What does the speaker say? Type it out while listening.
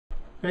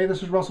Hey,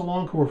 this is Russell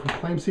Longcore from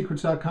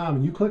ClaimSecrets.com,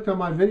 and you clicked on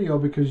my video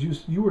because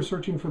you were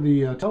searching for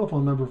the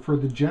telephone number for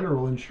the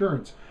general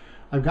insurance.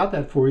 I've got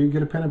that for you.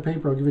 Get a pen and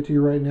paper. I'll give it to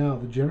you right now.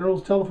 The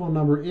general's telephone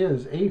number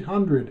is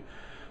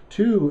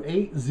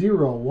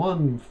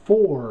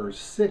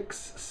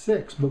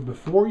 800-280-1466. But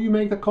before you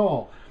make the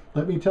call,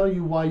 let me tell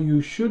you why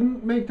you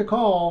shouldn't make the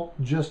call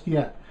just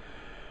yet.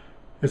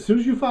 As soon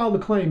as you file the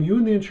claim, you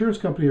and the insurance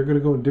company are going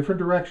to go in different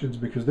directions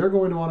because they're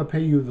going to want to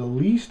pay you the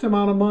least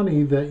amount of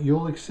money that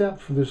you'll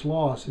accept for this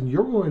loss, and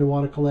you're going to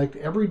want to collect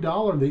every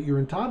dollar that you're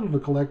entitled to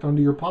collect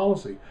under your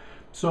policy.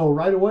 So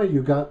right away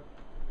you've got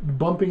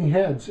bumping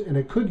heads, and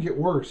it could get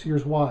worse.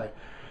 Here's why.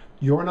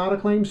 You're not a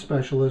claims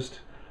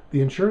specialist.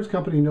 The insurance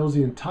company knows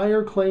the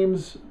entire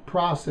claims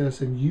process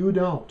and you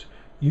don't.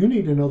 You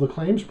need to know the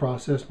claims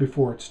process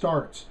before it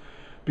starts.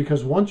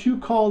 Because once you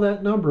call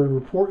that number and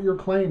report your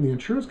claim, the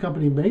insurance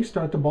company may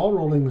start the ball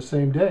rolling the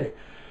same day.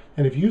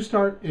 And if you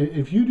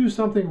do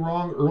something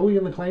wrong early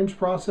in the claims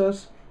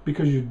process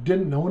because you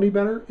didn't know any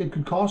better, it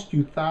could cost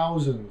you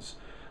thousands.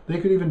 They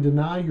could even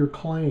deny your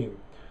claim.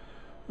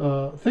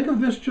 Think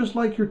of this just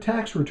like your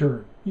tax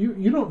return.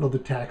 You don't know the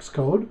tax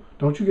code.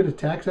 Don't you get a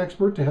tax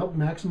expert to help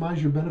maximize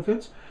your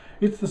benefits?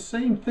 It's the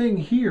same thing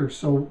here.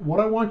 So what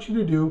I want you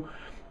to do,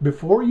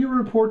 before you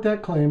report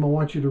that claim, I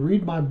want you to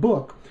read my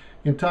book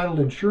entitled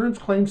Insurance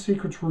Claim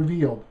Secrets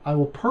Revealed. I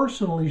will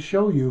personally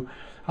show you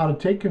how to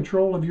take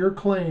control of your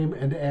claim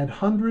and to add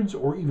hundreds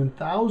or even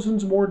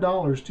thousands more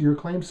dollars to your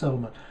claim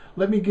settlement.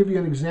 Let me give you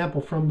an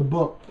example from the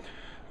book.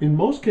 In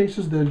most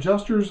cases, the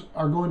adjusters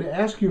are going to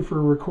ask you for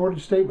a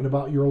recorded statement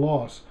about your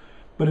loss.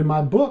 But in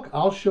my book,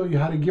 I'll show you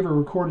how to give a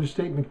recorded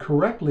statement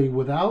correctly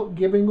without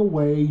giving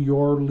away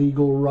your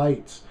legal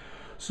rights.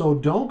 So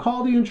don't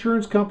call the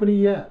insurance company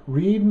yet.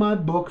 Read my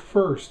book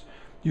first.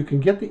 You can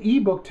get the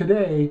ebook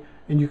today,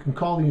 and you can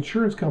call the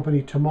insurance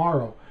company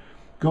tomorrow.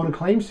 Go to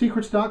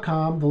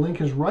ClaimSecrets.com. The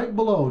link is right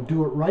below.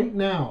 Do it right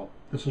now.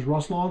 This is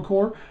Russ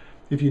Longcore.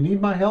 If you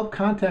need my help,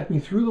 contact me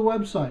through the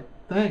website.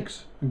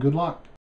 Thanks, and good luck.